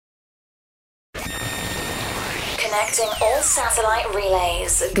Connecting all satellite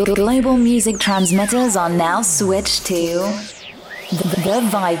relays. Global music transmitters are now switched to the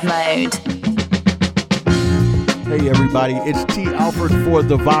Vibe Mode. Hey everybody, it's T. Alfred for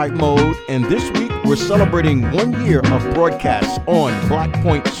The Vibe Mode, and this week we're celebrating 1 year of broadcasts on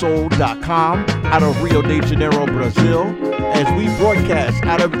BlackPointSoul.com out of Rio de Janeiro, Brazil, as we broadcast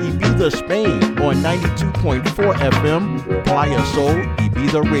out of Ibiza, Spain on 92.4 FM, Playa Soul,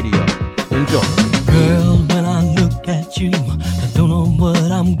 Ibiza Radio. Enjoy. Girl, when I look at you, I don't know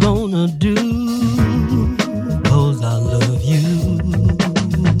what I'm gonna do, 'cause I love you.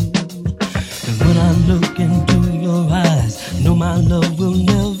 And when I look into your eyes, know my love will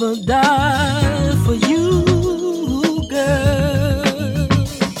never die for you, girl.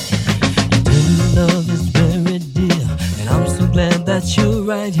 Your tender love is very dear, and I'm so glad that you're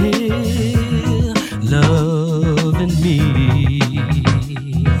right here, loving me.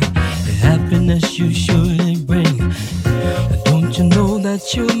 The happiness you surely bring, don't you know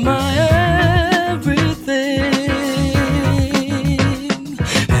that you're my everything?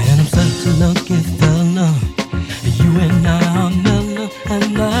 And I'm such a lucky fella, you and I are mellow,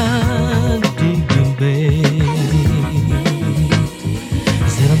 and I dig you, babe. I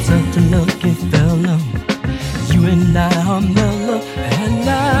said I'm such a lucky fella, you and I are mellow, and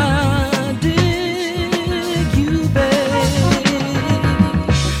I dig you, babe.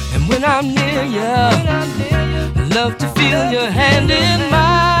 And when I'm near you, I love to feel your hand in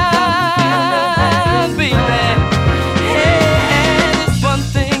mine, baby. And this one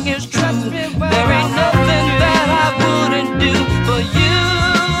thing is true, there ain't nothing that I wouldn't do for you,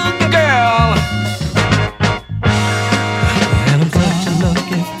 girl. And I'm such a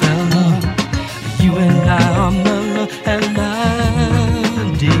lucky fella, you and I are mellow, and I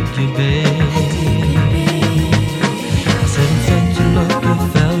dig you, babe. I said I'm such a lucky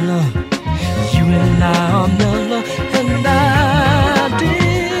fella, you and I are mellow, and I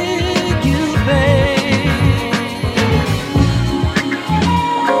dig you, babe.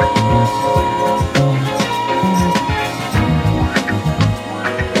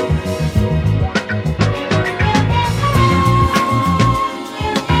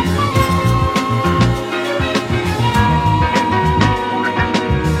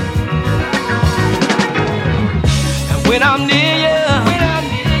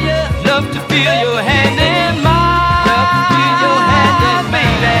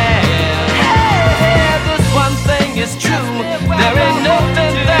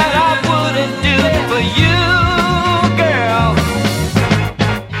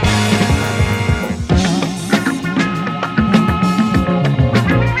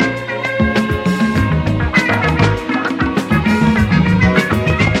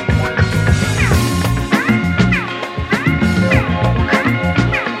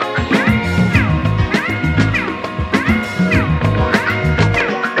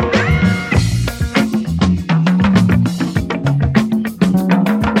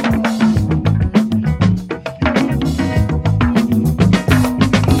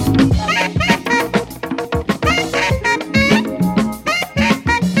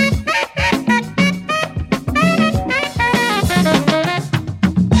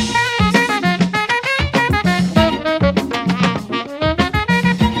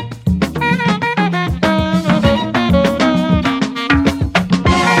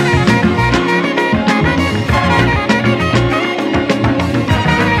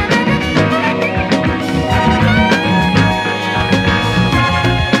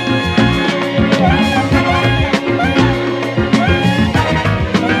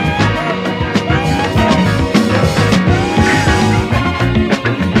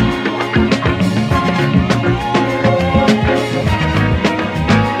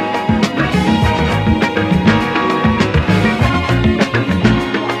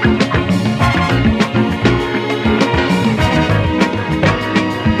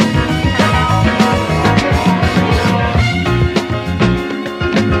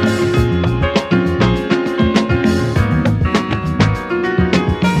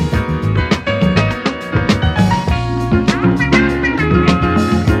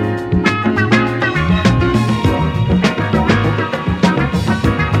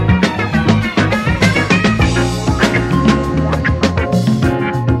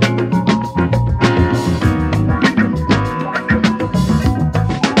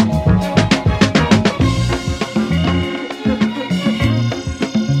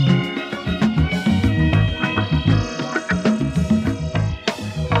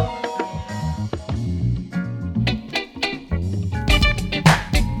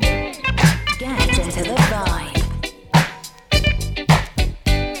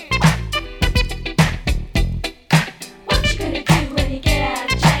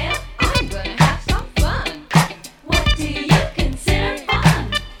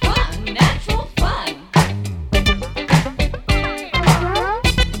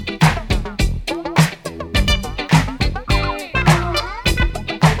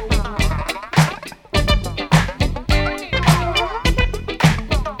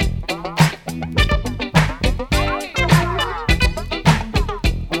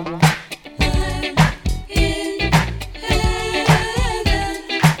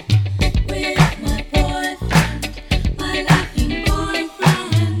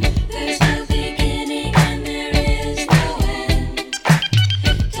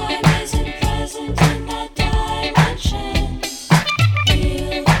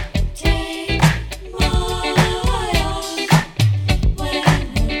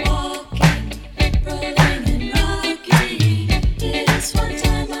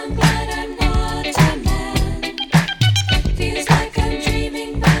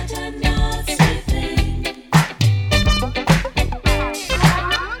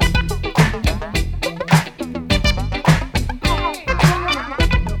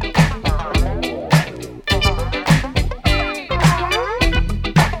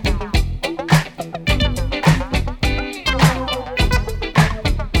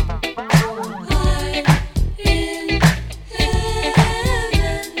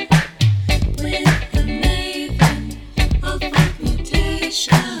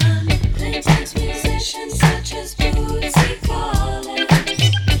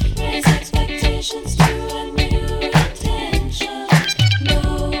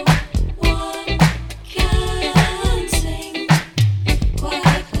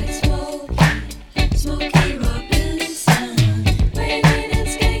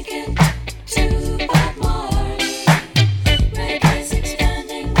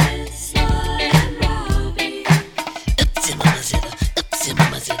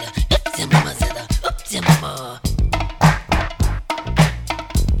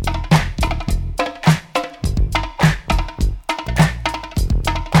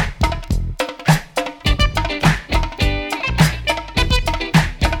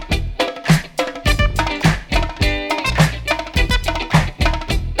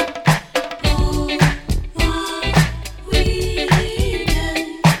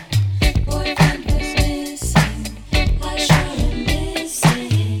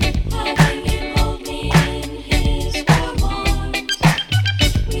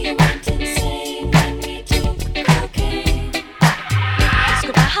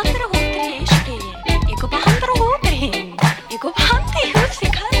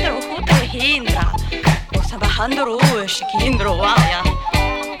 handrush kindro waya.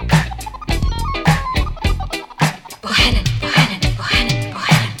 Bohanan, bohanan, bohanan,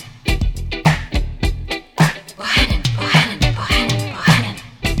 bohanan. Bohanan, bohanan, bohanan, bohanan.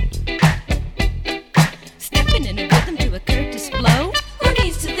 Stepping in a rhythm to a Curtis blow. Who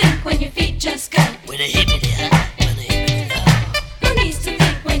needs to think when your feet just go? With a hippity hop, with a hippity hop. Who needs to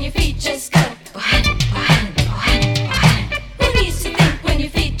think when your feet just go? Bohanan, bohanan, bohanan, bohanan. Who needs to think when your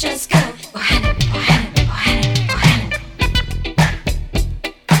feet just go? Bohanan, bohanan, bohanan, bohanan.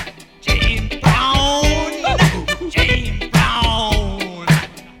 James Brown, James Brown,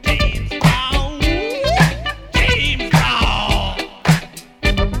 James Brown, James Brown.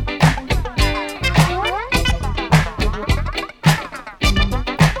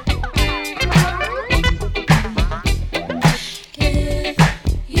 If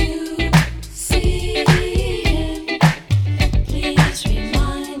you see him, please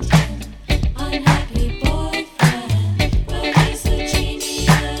remind him, unhappy boyfriend. Well, he's a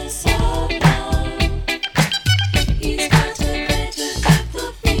genius of love. He's got a greater depth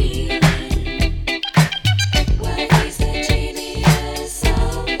of feeling. Well, he's a genius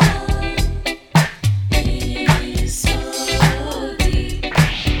of love. He's so deep.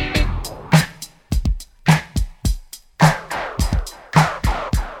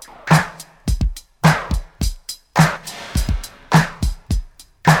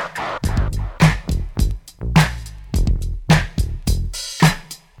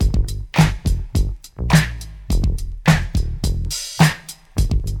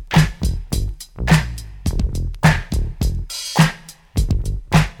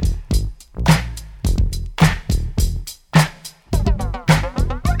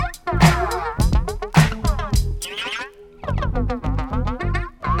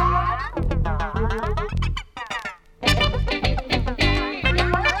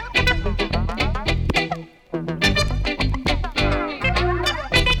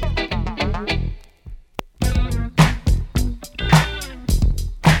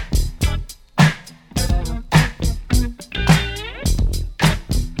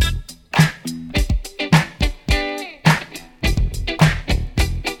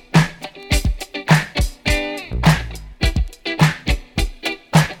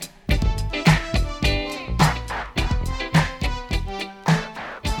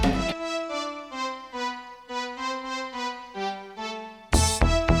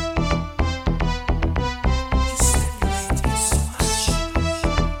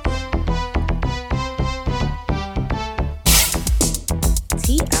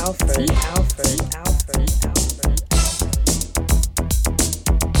 T. Alfred. T. Alfred. Alfred. Alfred.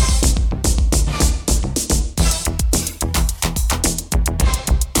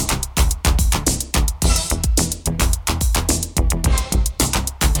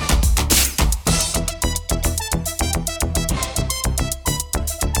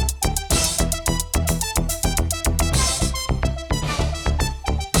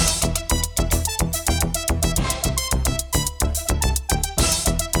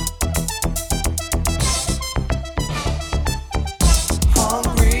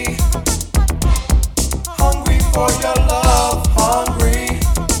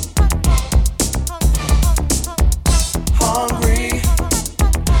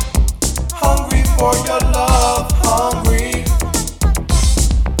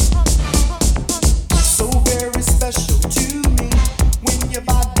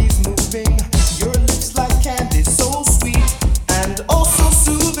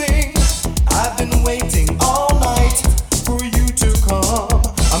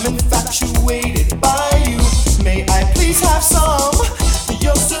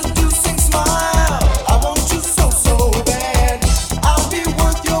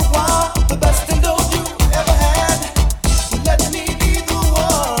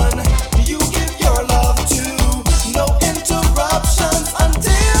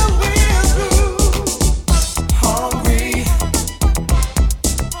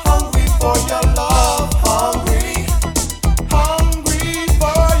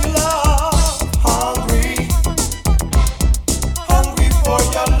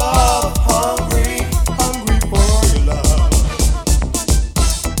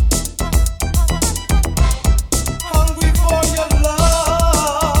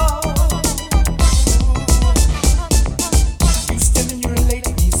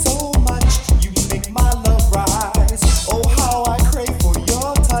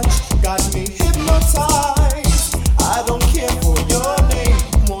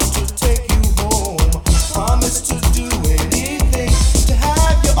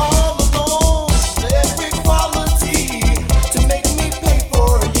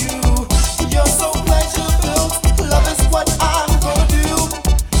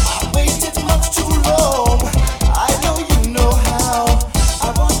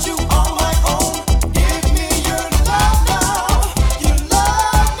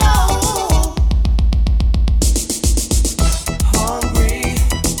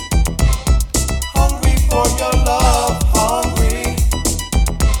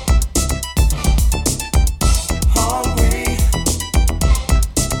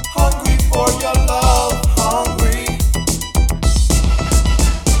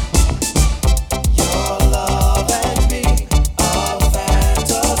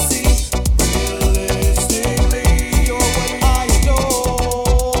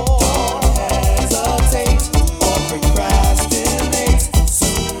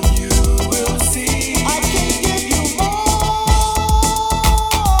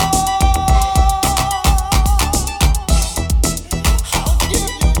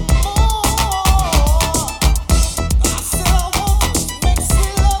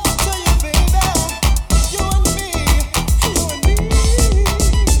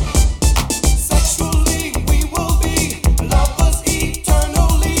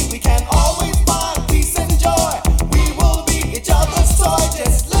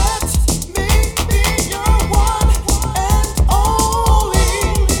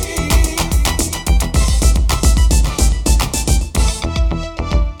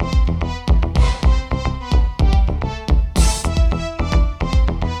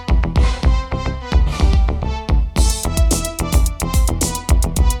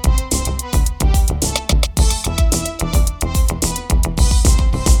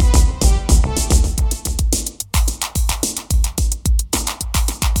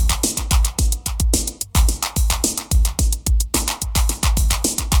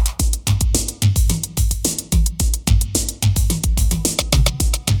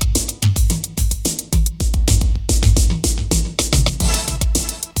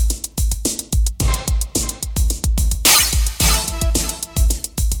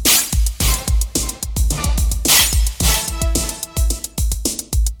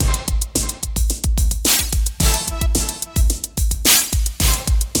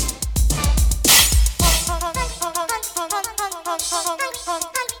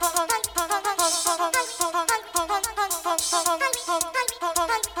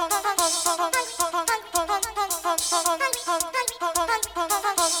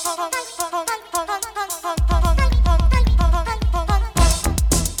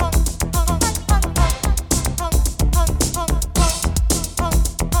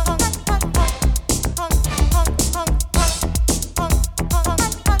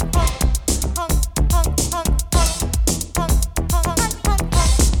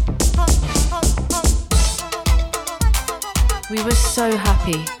 We were so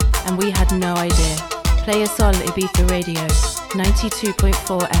happy, and we had no idea. Play us on Ibiza Radio,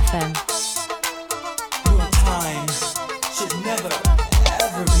 92.4 FM. Your time should never,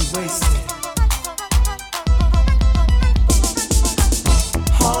 ever be wasted.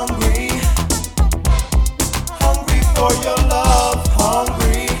 Hungry, hungry for your love.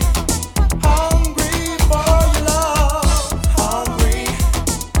 Hungry, hungry for your love. Hungry,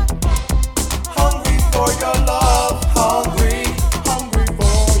 hungry for your love. Hungry, hungry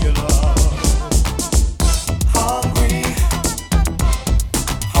for your love. Hungry,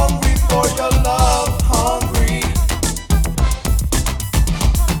 hungry for your love. Hungry,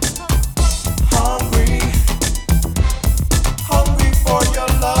 hungry, hungry for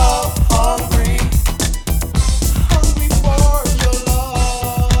your love. Hungry, hungry for your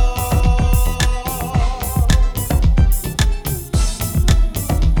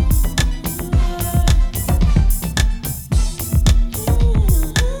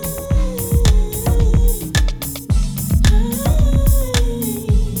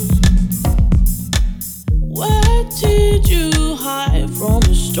Where did you hide from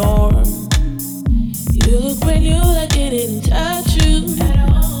the storm? You look brand new like it didn't touch you at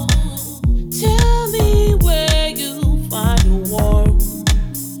all. Tell me where you find your warmth.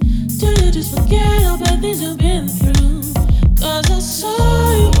 Do you just forget all bad things you've been through? 'Cause I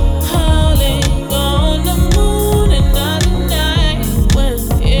saw you howling on the moon another night when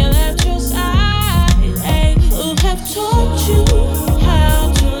you left your side. Who have taught you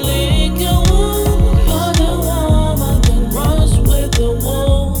how to lick your wound? You're the woman that runs with the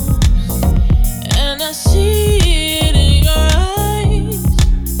wolves, and I see it in your eyes.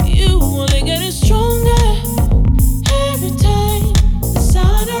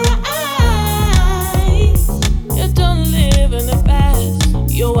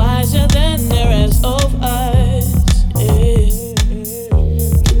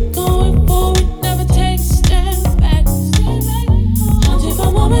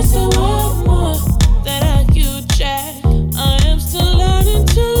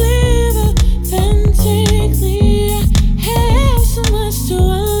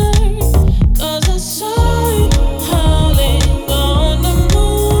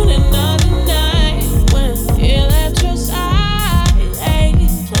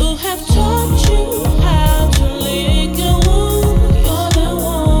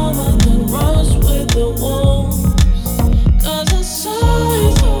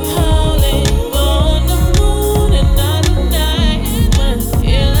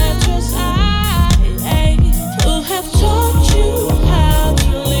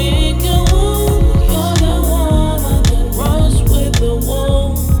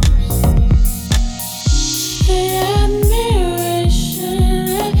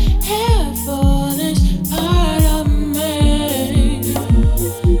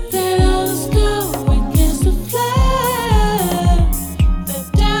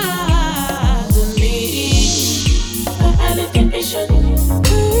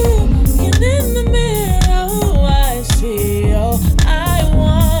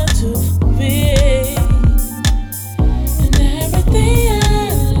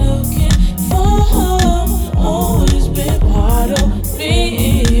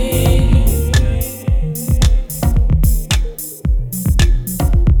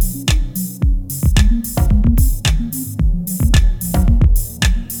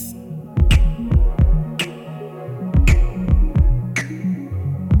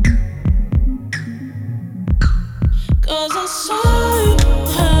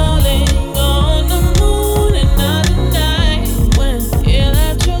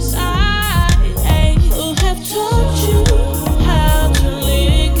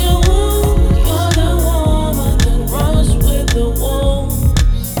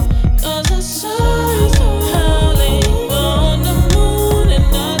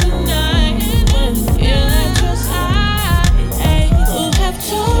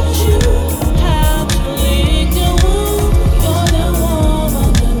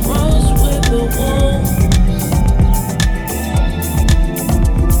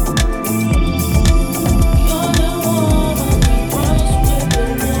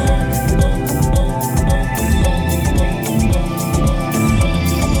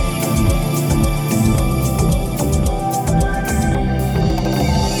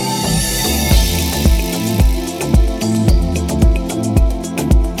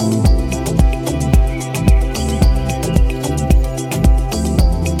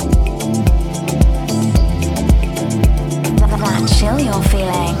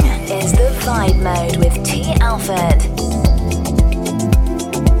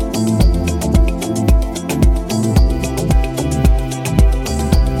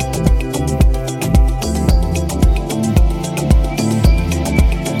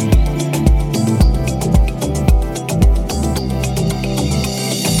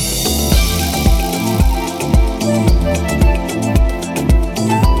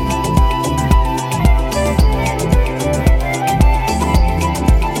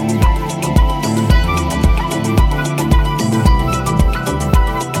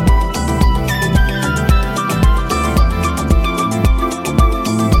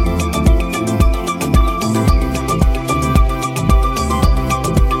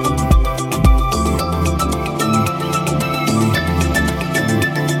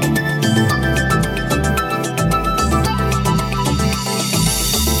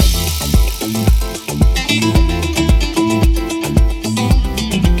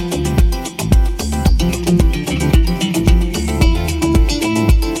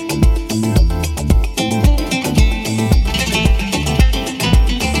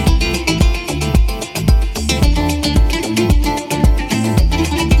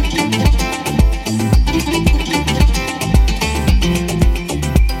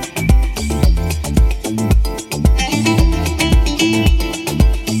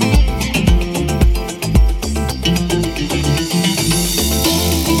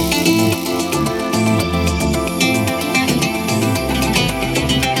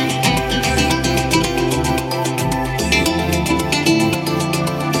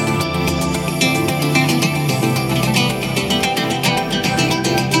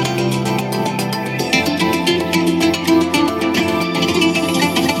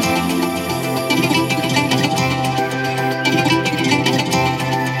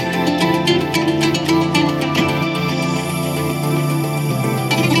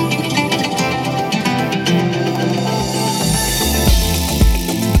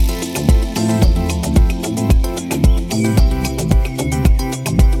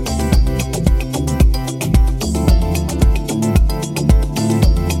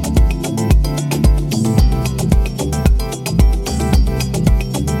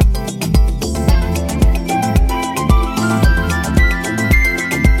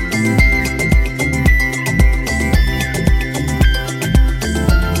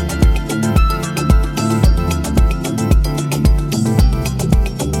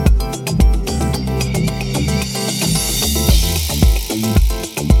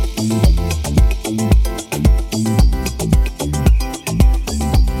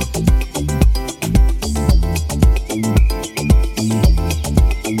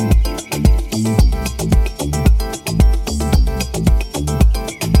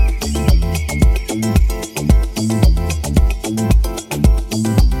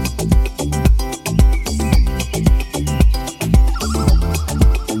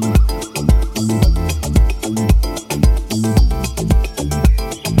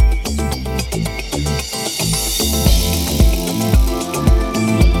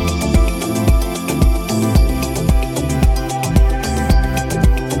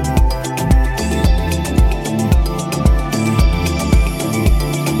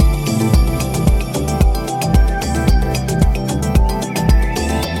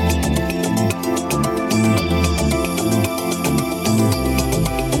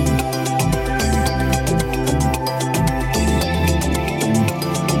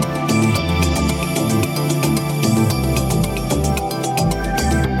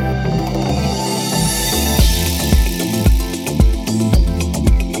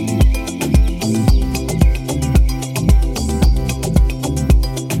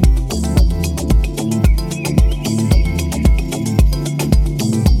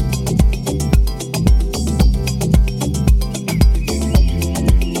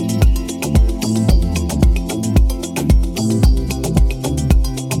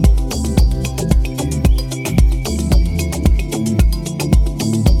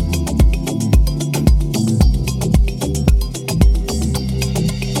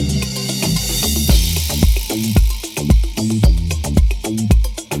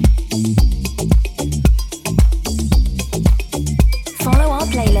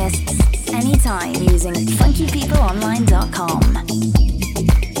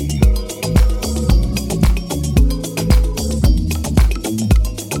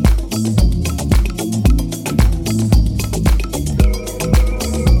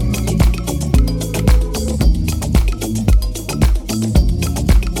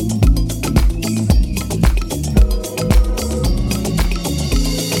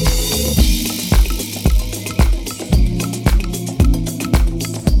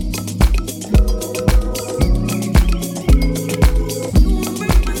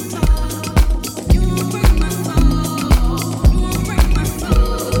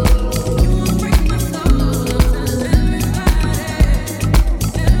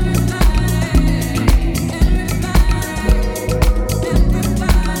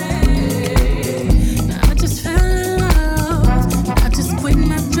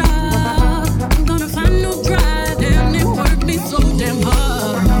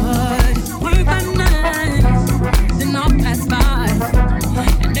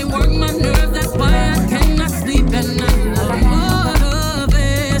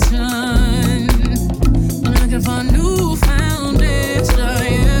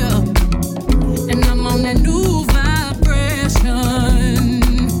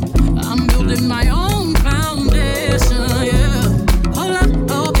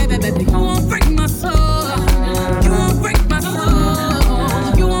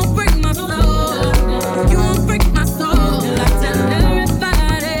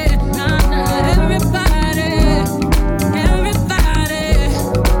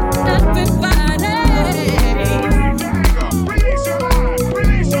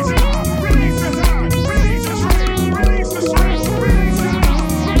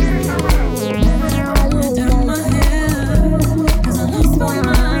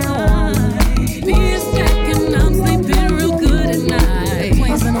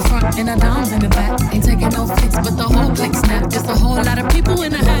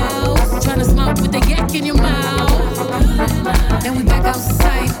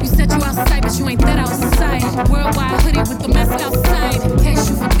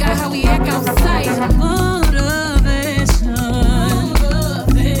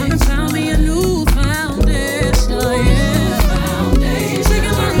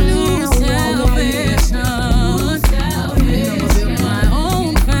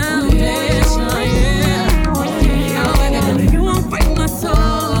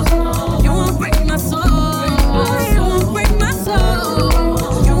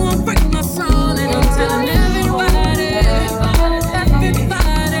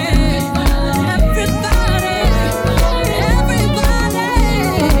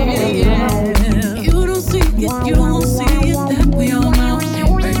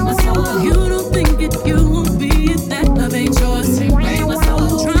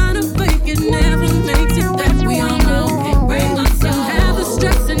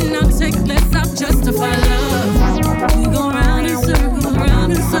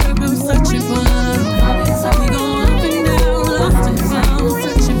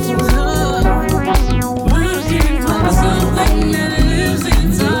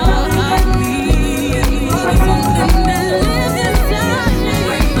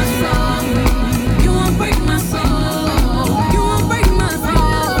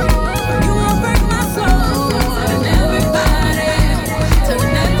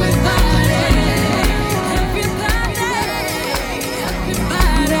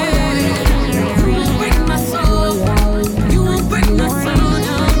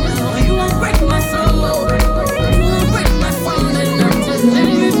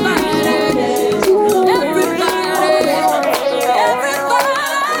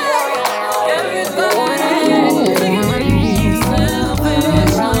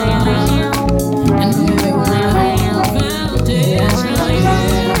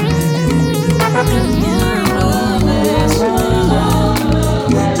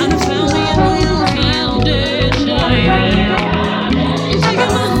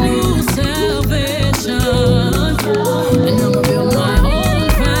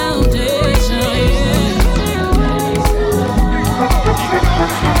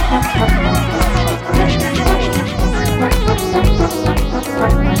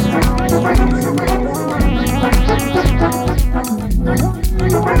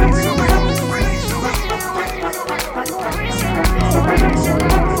 You're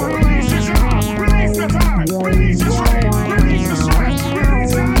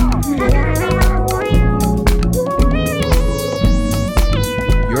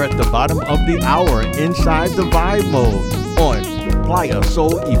at the bottom of the hour inside the vibe mode on Playa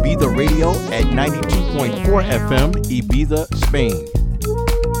Soul Ibiza Radio at 92.4 FM, Ibiza, Spain.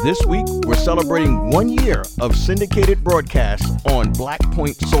 This week, we're celebrating 1 year of syndicated broadcasts on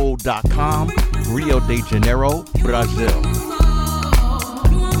BlackPointSoul.com, Rio de Janeiro, Brazil.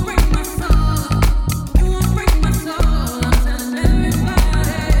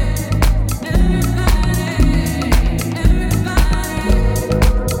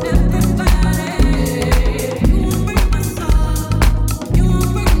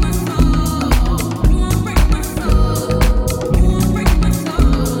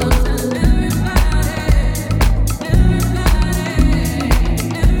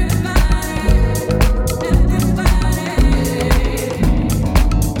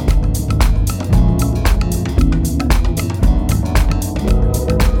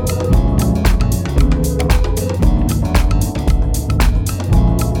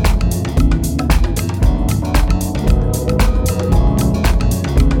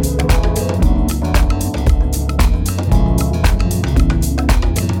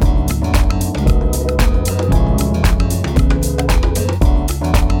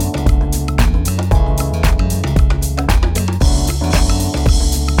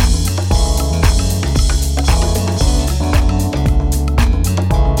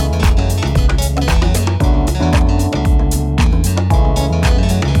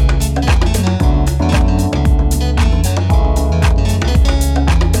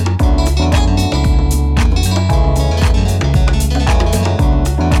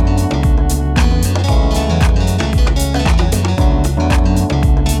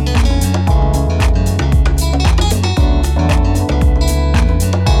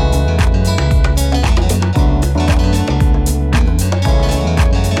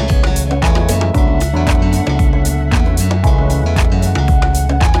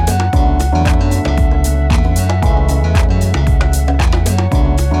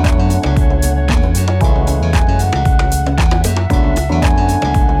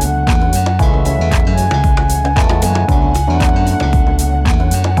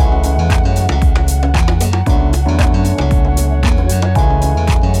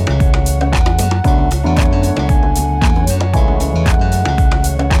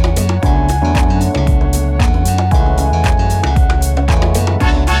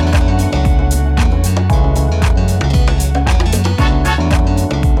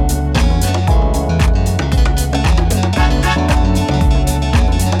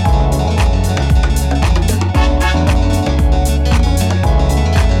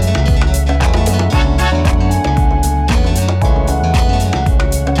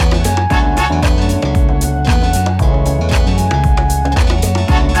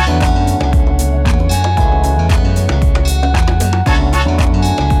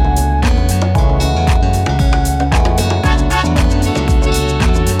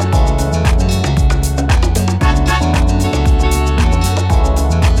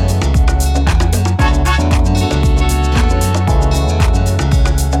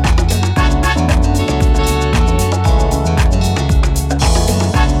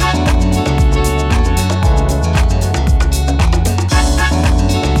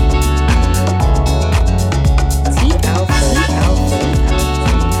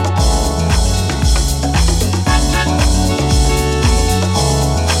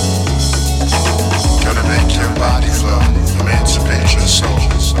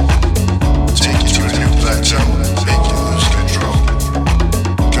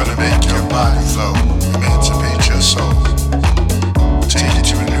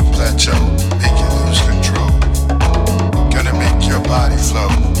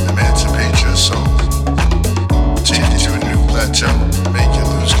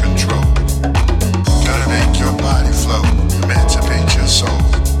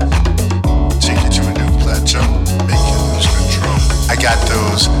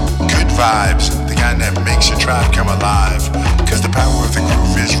 vibes, the kind that makes your tribe come alive. Cause the power of the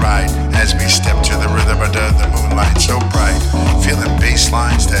groove is right as we step to the rhythm under the moonlight so bright. Feeling bass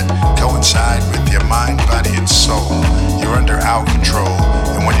lines that coincide with your mind, body, and soul. You're under our control,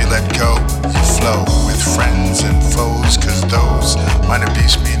 and when you let go, you flow with friends and foes. Cause those minor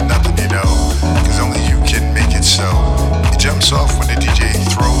beats mean nothing, you know. Cause only you can make it so. It jumps off when the DJ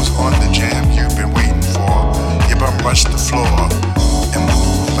throws on the jam you've been waiting for. You bum rush the floor and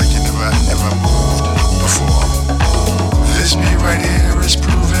move like you never ever moved before. This beat right here is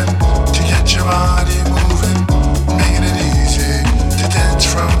proof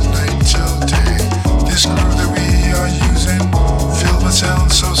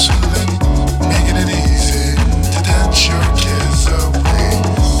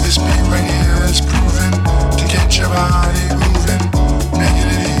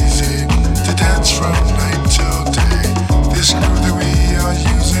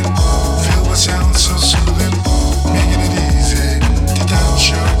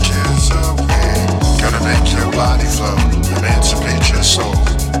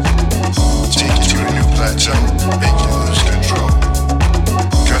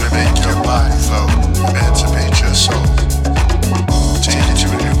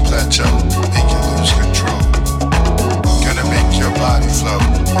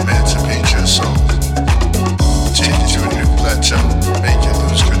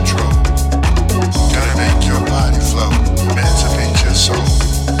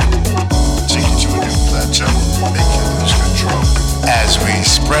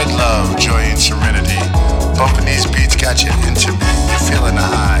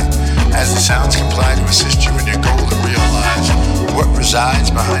Sounds comply to assist you in your goal to realize what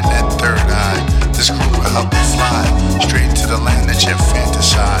resides behind that third eye. This group will help you fly straight to the land that you have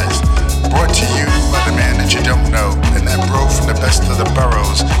fantasized. Brought to you by the man that you don't know, and that bro from the best of the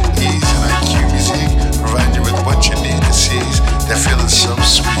boroughs. Ease and IQ music provide you with what you need to seize. That feeling so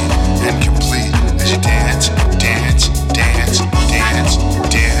sweet and complete as you dance, dance, dance, dance,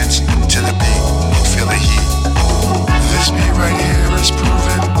 dance to the beat. Feel the heat. This beat right here is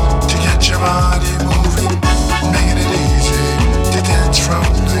proven to get your body moving, making it easy to dance from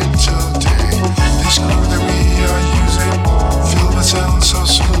night till day. This groove that we are using, feel the sound so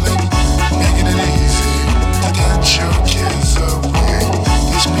soothing, making it easy to dance your kids away.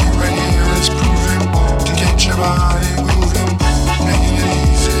 This beat right here is proven to get your body moving, making it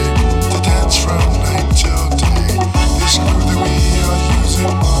easy to dance from night till day. This groove that we are using,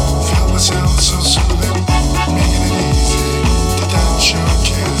 feel the sound so soothing, making it easy to dance your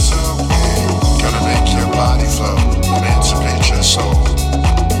kids away. Gonna make your body flow, emancipate your soul,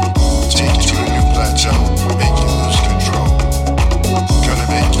 take you to a new plateau, make you lose control. Gonna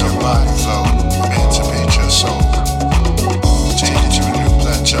make your body flow, emancipate your soul, take you to a new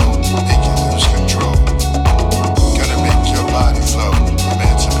plateau, make you lose control. Gonna make your body flow,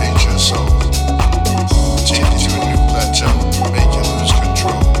 emancipate your soul, take you to a new plateau, make you lose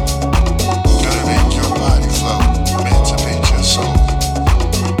control. Gonna make your body flow, emancipate your soul,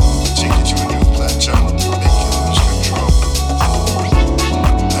 take you to a new plateau, make you lose control.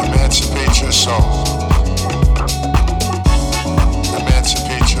 Emancipate your soul.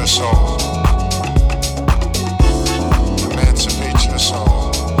 Emancipate your soul. Emancipate your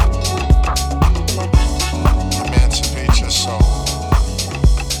soul. Emancipate your soul.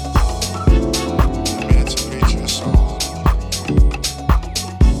 Emancipate your soul.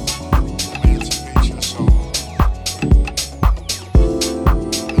 Emancipate your soul.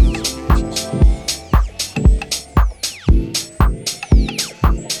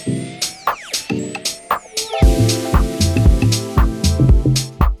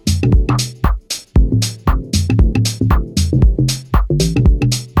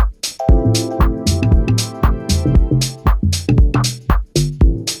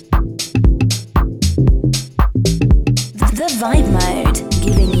 The Vibe Mode,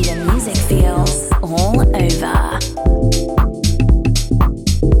 giving you the music feels all over.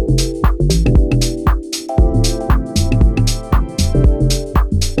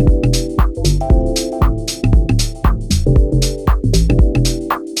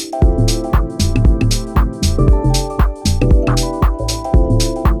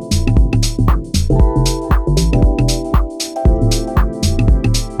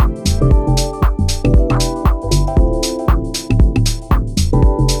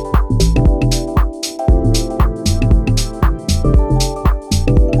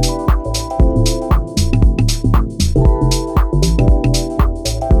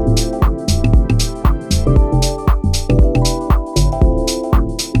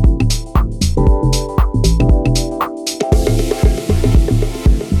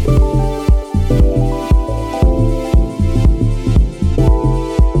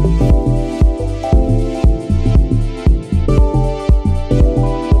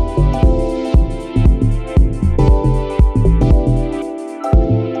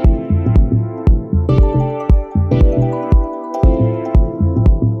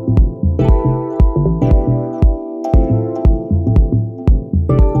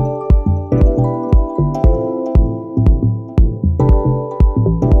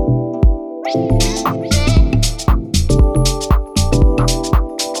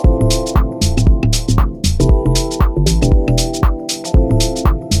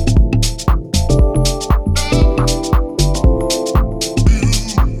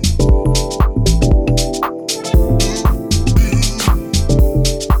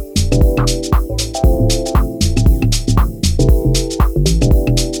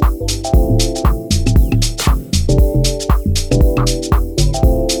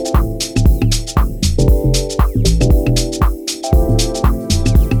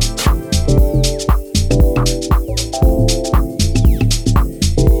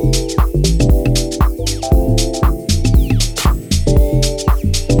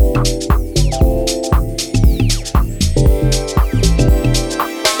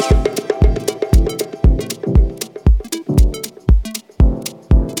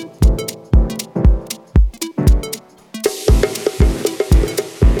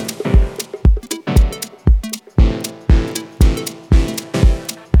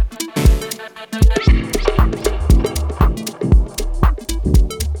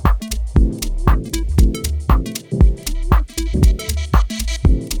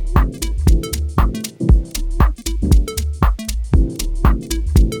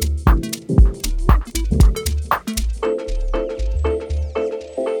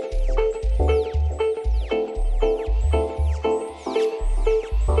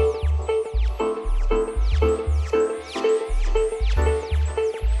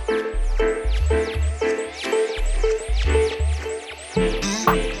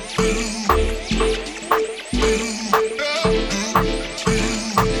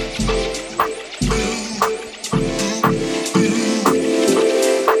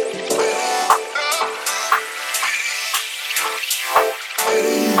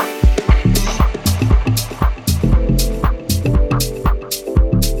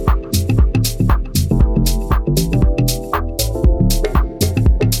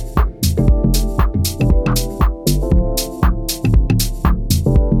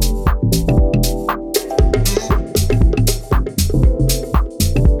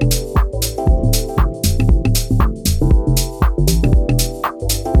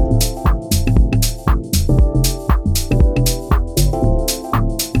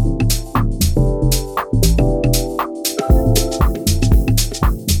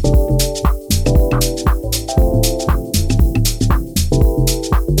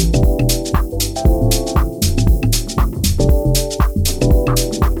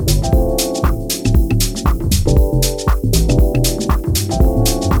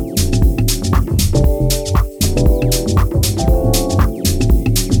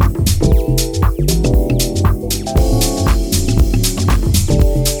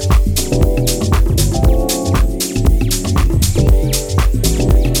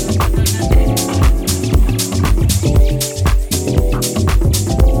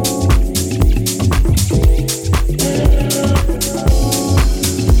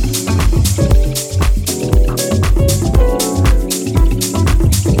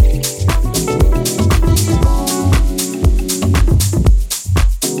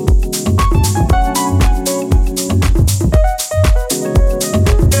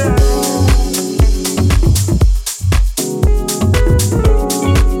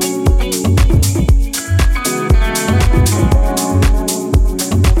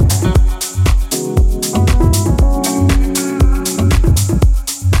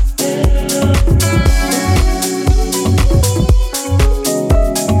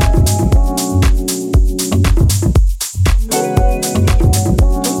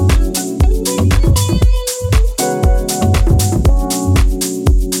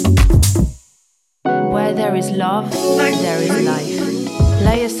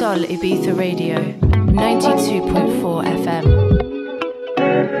 Playa Sol Ibiza Radio, 92.4 FM.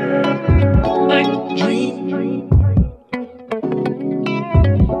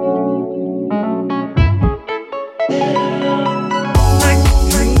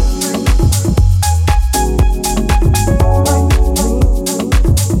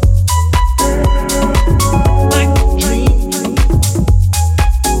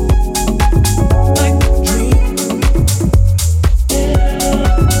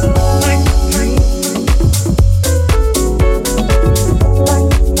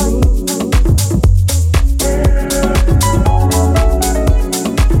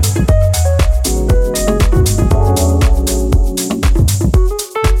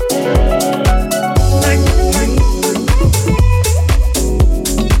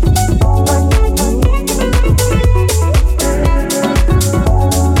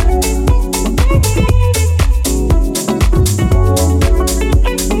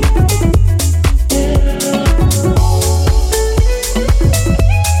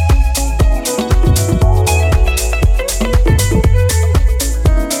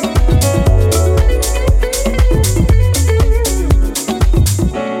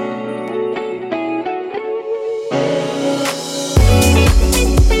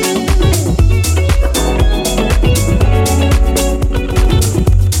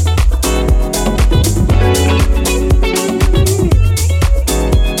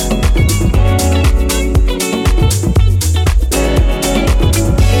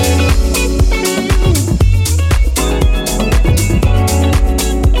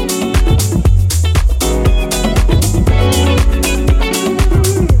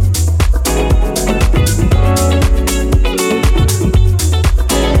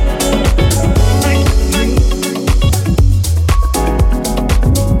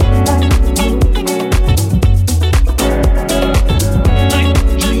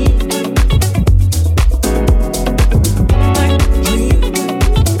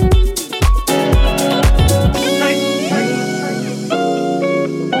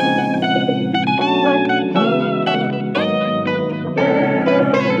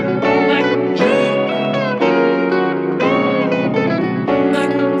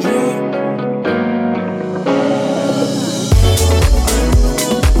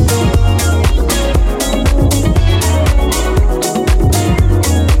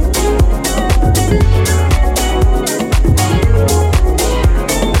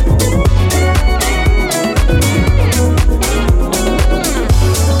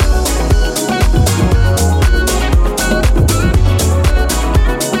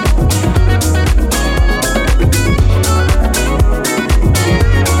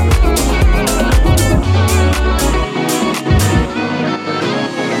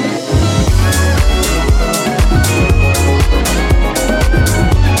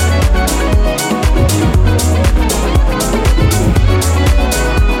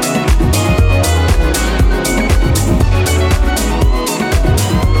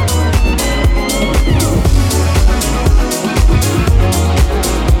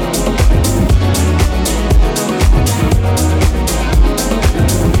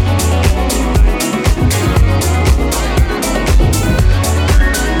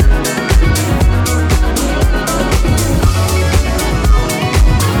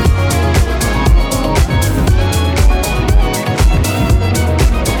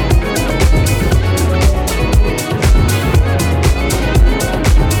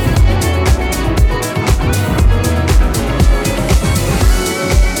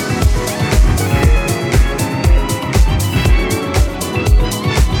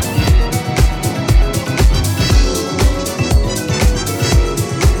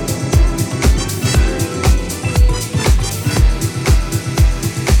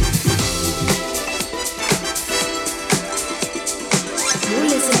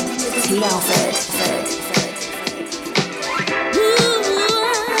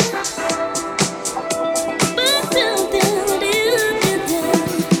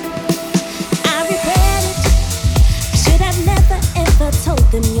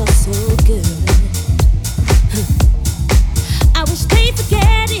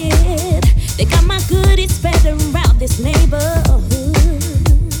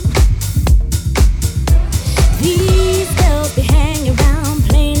 These girls be hanging around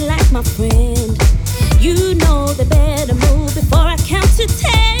playing like my friend.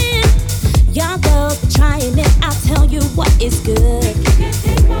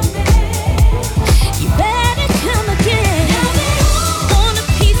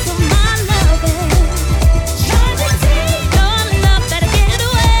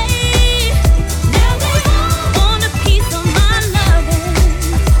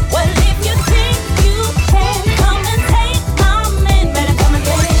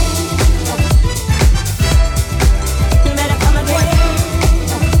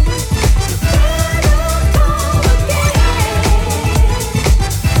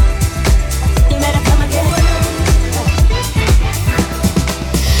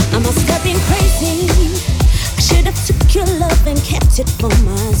 kept it for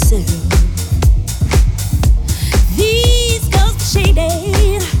myself. These girls are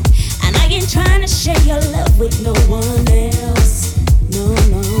shady, and I ain't trying to share your love with no one else. No,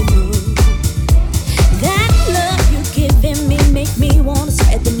 no, no. That love you're giving me make me wanna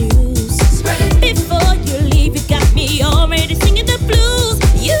spread the news. Before you leave, you got me already singing the blues.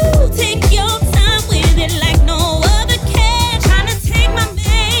 You take your time with it like no other can. Trying to take my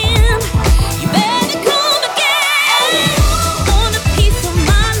man, you better come again. Want a piece of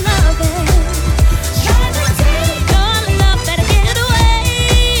my loving? Trying to take your love, better get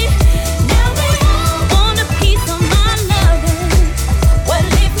away. Now they all want a piece of my loving. Well,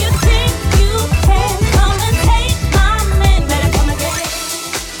 if you think you can come and take my man, better come again.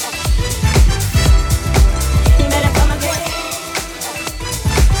 You better come again.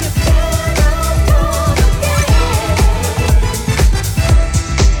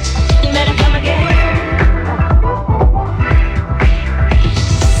 You better come again. You better come again.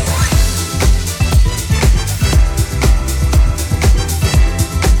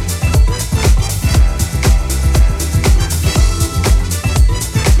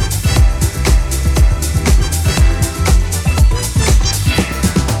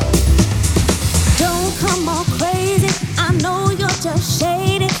 Don't come all crazy. I know you're just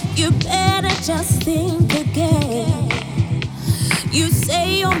shady. You better just think again. You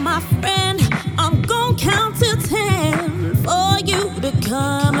say you're my friend. I'm gon' count to 10 for you to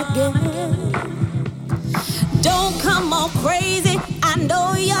come again. Don't come all crazy. I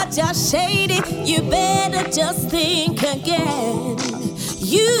know you're just shady. You better just think again.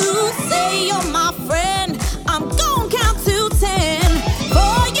 You say you're my friend. I'm gon' count to 10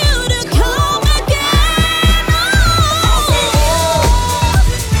 for you to come again. Oh,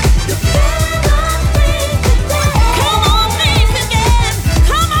 you better think again. Come on, think again.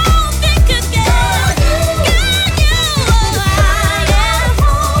 Come on, think again. Girl, you I am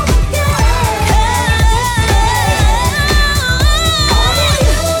home again. I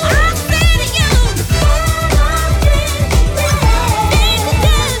say to you,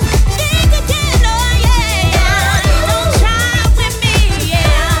 think again, oh yeah. Don't try with me, yeah.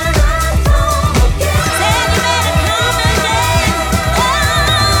 Say you better come again.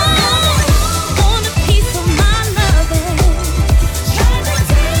 Want a piece of my loving? Trying to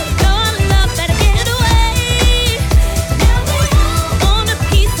take your love, better get away. Now they all want a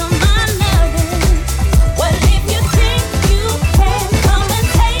piece of my loving. Well, if you think you can come and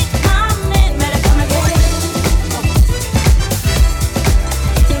take my man, better come again.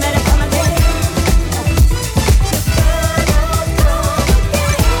 You better come again.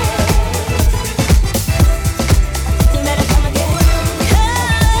 You better come again.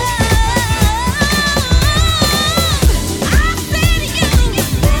 I say to you,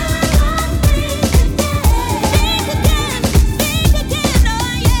 think again, oh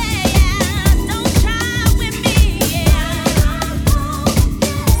yeah. Don't try with me, yeah.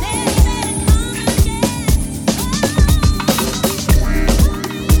 Say you better come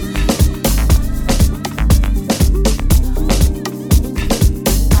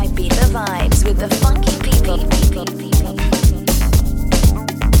I beat the vibes with the funky people.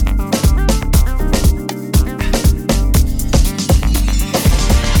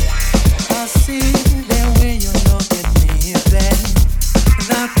 I see the way you look at me, babe.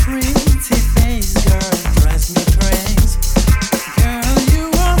 That pretty face, girl, drives me crazy. Girl, you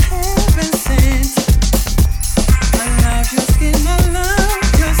are heaven sent. I love your skin, I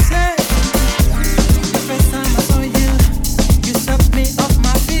love your scent. The first time I saw you, you swept me off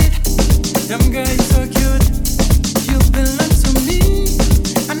my feet. Damn girl, you're so cute. You belong to me.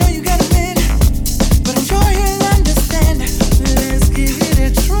 I know you got a man, but I'm sure you'll understand. Let's give it a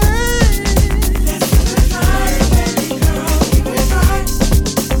try. Let's give it a try, baby girl. Give it a try.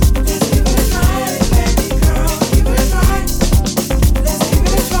 Let's give it a try, baby girl. Give it a try. Let's give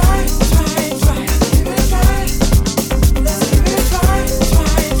it a try, try. Give it a try. Let's give it a try,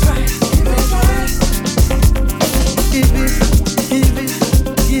 try. Give it a try. Give it, give it,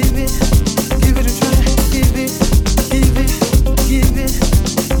 give it, give it a try. Give it, give it, give it,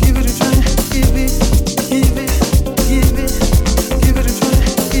 give it a try. Give it, give it, give it, give it a try.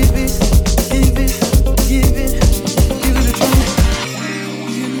 Give it, give it, give it, give it a try.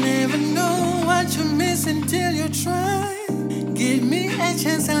 You never know what you miss until you try. Give me a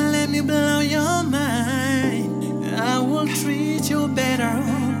chance and let me blow your mind. I will treat you better,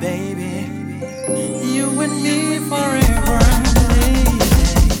 baby. You and me forever, baby.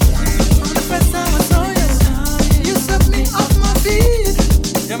 The first time I saw you, you swept me off my feet.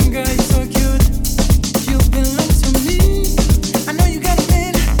 Damn girl, you're so cute. You belong to me. I know you got a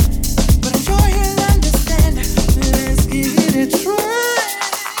man, but I'm sure you'll understand. Let's give it a try.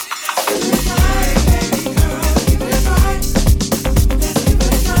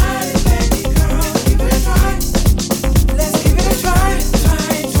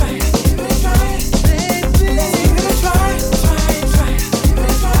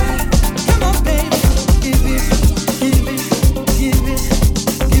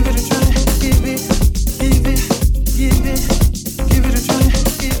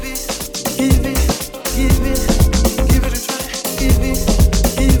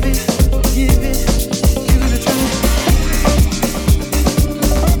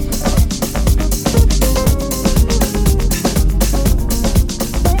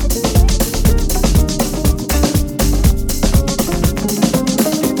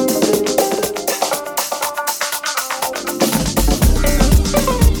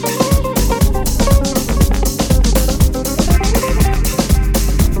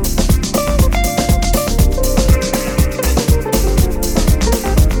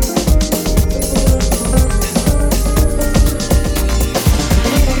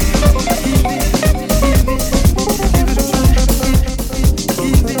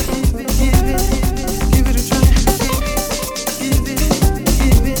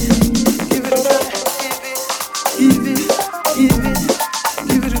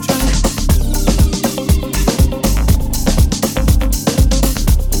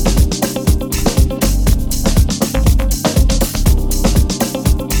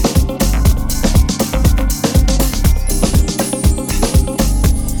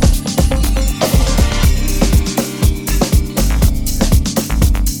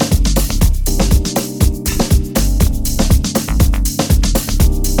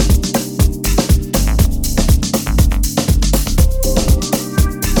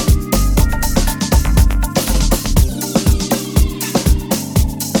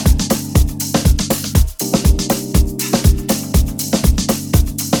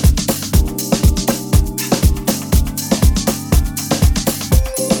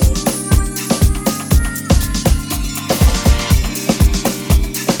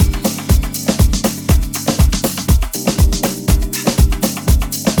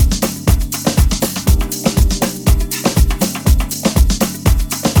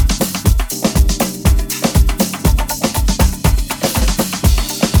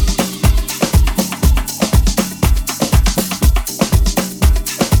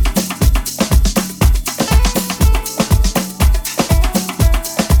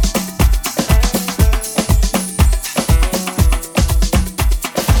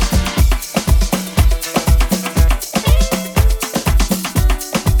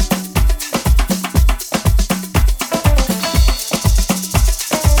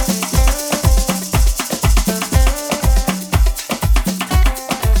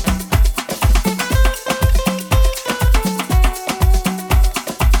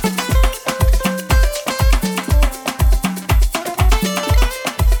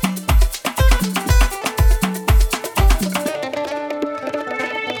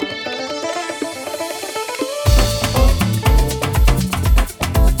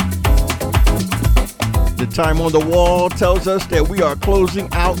 Time on the Wall tells us that we are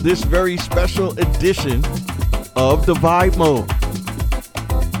closing out this very special edition of the Vibe Mode.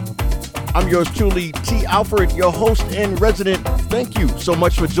 I'm yours truly, T. Alfred, your host and resident. Thank you so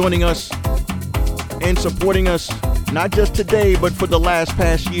much for joining us and supporting us, not just today, but for the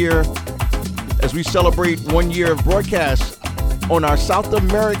past year, as we celebrate 1 year of broadcast on our South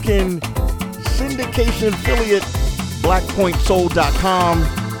American syndication affiliate, BlackPointSoul.com.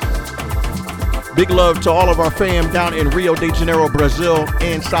 Big love to all of our fam down in Rio de Janeiro, Brazil,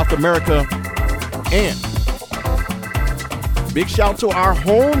 and South America. And big shout to our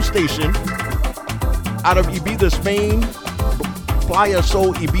home station out of Ibiza, Spain, Playa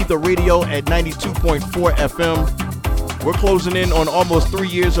Sol Ibiza Radio at 92.4 FM. We're closing in on almost 3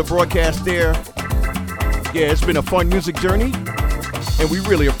 years of broadcast there. Yeah, it's been a fun music journey, and we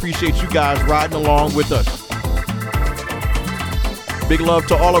really appreciate you guys riding along with us. Big love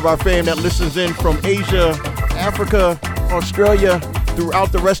to all of our fam that listens in from Asia, Africa, Australia,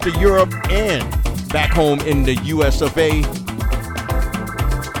 throughout the rest of Europe, and back home in the US of A.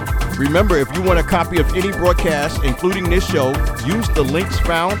 Remember, if you want a copy of any broadcast, including this show, use the links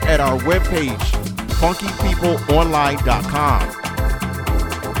found at our webpage, funkypeopleonline.com.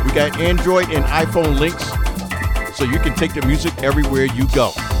 We got Android and iPhone links, so you can take the music everywhere you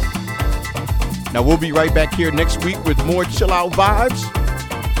go. Now, we'll be right back here next week with more chill out vibes.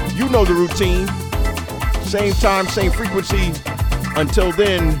 You know the routine. Same time, same frequency. Until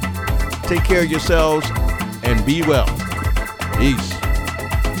then, take care of yourselves and be well. Peace.